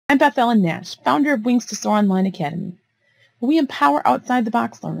I'm Beth Ellen Nash, founder of Wings to Soar Online Academy, where we empower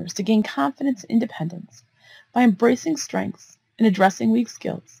outside-the-box learners to gain confidence and independence by embracing strengths and addressing weak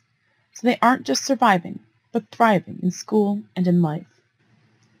skills, so they aren't just surviving, but thriving in school and in life.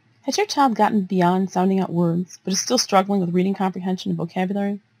 Has your child gotten beyond sounding out words, but is still struggling with reading comprehension and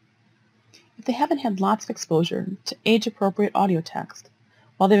vocabulary? If they haven't had lots of exposure to age-appropriate audio text,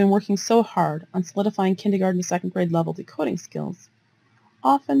 while they've been working so hard on solidifying kindergarten to second grade level decoding skills,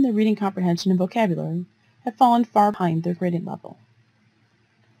 often their reading comprehension and vocabulary have fallen far behind their grading level.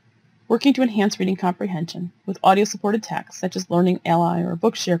 Working to enhance reading comprehension with audio-supported text, such as Learning Ally or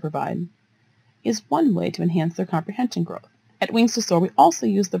Bookshare provide, is one way to enhance their comprehension growth. At Wings to Soar, we also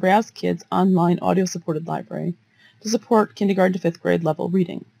use the Raz Kids online audio-supported library to support kindergarten to 5th grade level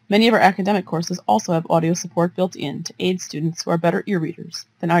reading. Many of our academic courses also have audio support built in to aid students who are better ear readers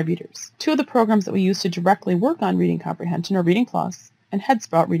than eye readers. Two of the programs that we use to directly work on reading comprehension are Reading Plus and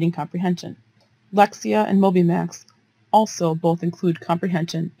Headsprout Reading Comprehension. Lexia and Moby also both include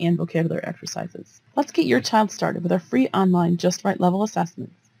comprehension and vocabulary exercises. Let's get your child started with our free online Just Right level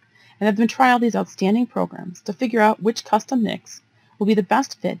assessments and have them trial these outstanding programs to figure out which custom mix will be the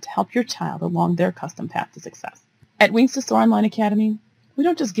best fit to help your child along their custom path to success. At Wings to Soar Online Academy, we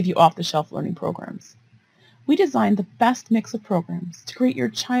don't just give you off-the-shelf learning programs. We design the best mix of programs to create your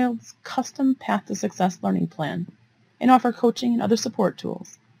child's custom path to success learning plan and offer coaching and other support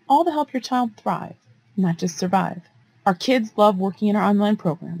tools, all to help your child thrive, not just survive. Our kids love working in our online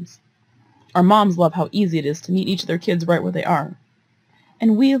programs. Our moms love how easy it is to meet each of their kids right where they are.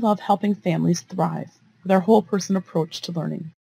 And we love helping families thrive with our whole person approach to learning.